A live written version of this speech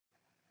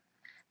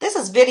This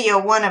is video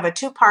one of a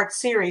two-part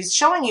series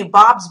showing you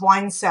Bob's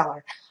Wine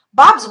Cellar.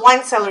 Bob's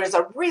Wine Cellar is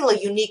a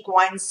really unique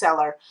wine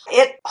cellar.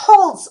 It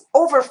holds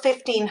over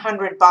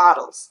 1,500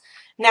 bottles.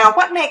 Now,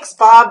 what makes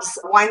Bob's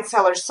Wine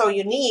Cellar so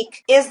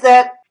unique is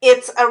that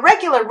it's a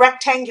regular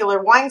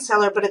rectangular wine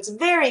cellar, but it's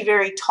very,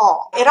 very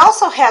tall. It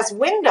also has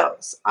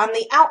windows on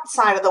the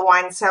outside of the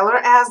wine cellar,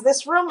 as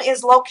this room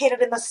is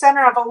located in the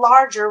center of a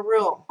larger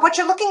room. What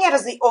you're looking at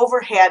is the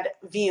overhead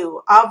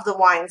view of the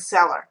wine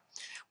cellar.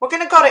 We're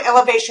going to go to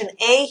elevation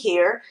A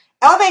here.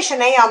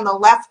 Elevation A on the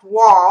left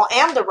wall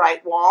and the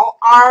right wall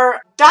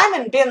are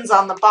diamond bins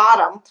on the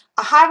bottom,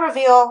 a high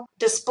reveal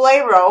display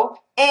row,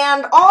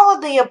 and all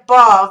of the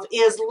above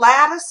is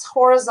lattice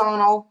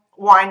horizontal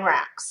wine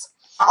racks.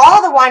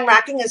 All of the wine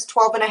racking is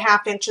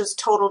 12.5 inches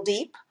total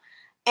deep,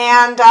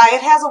 and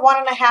it has a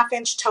 1.5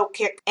 inch toe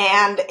kick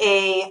and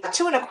a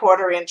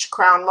 2.25 inch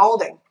crown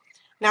molding.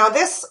 Now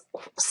this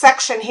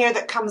section here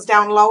that comes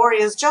down lower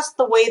is just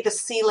the way the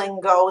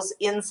ceiling goes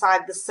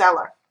inside the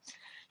cellar.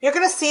 You're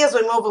going to see as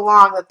we move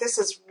along that this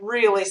is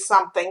really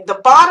something. The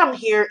bottom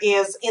here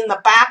is in the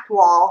back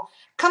wall,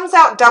 comes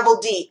out double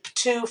deep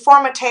to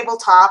form a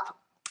tabletop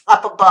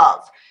up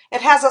above.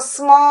 It has a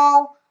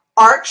small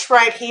arch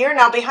right here.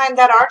 Now behind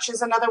that arch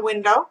is another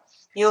window.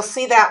 You'll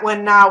see that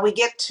when we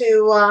get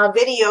to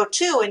video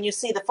 2 and you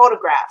see the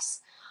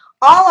photographs.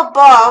 All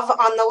above,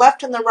 on the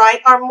left and the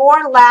right, are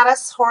more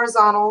lattice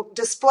horizontal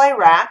display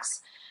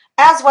racks,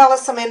 as well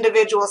as some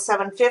individual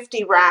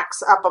 750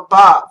 racks up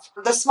above.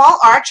 The small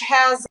arch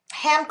has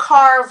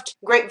hand-carved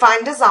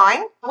grapevine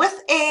design with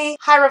a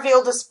high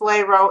reveal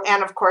display row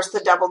and, of course,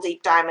 the double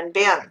deep diamond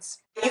bins.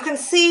 You can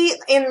see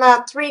in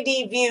the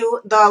 3D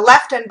view the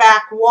left and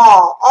back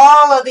wall.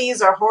 All of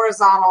these are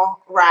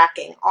horizontal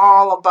racking,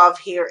 all above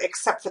here,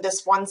 except for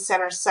this one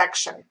center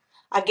section.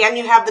 Again,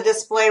 you have the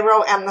display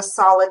row and the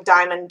solid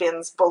diamond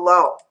bins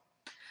below.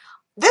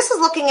 This is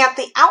looking at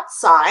the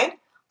outside.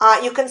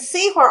 You can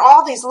see where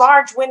all these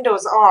large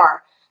windows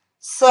are.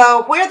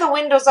 So where the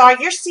windows are,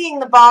 you're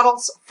seeing the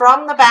bottles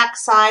from the back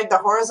side, the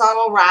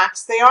horizontal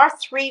racks. They are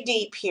 3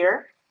 deep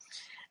here,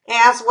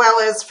 as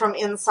well as from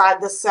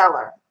inside the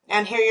cellar.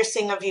 And here you're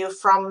seeing a view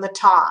from the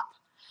top.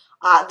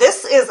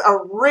 This is a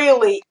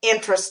really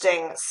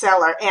interesting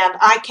cellar, and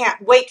I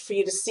can't wait for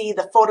you to see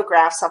the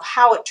photographs of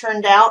how it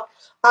turned out.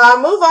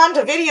 Move on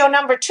to video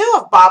number 2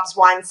 of Bob's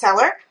Wine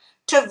Cellar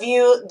to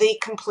view the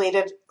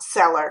completed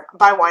cellar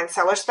by wine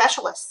cellar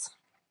specialists.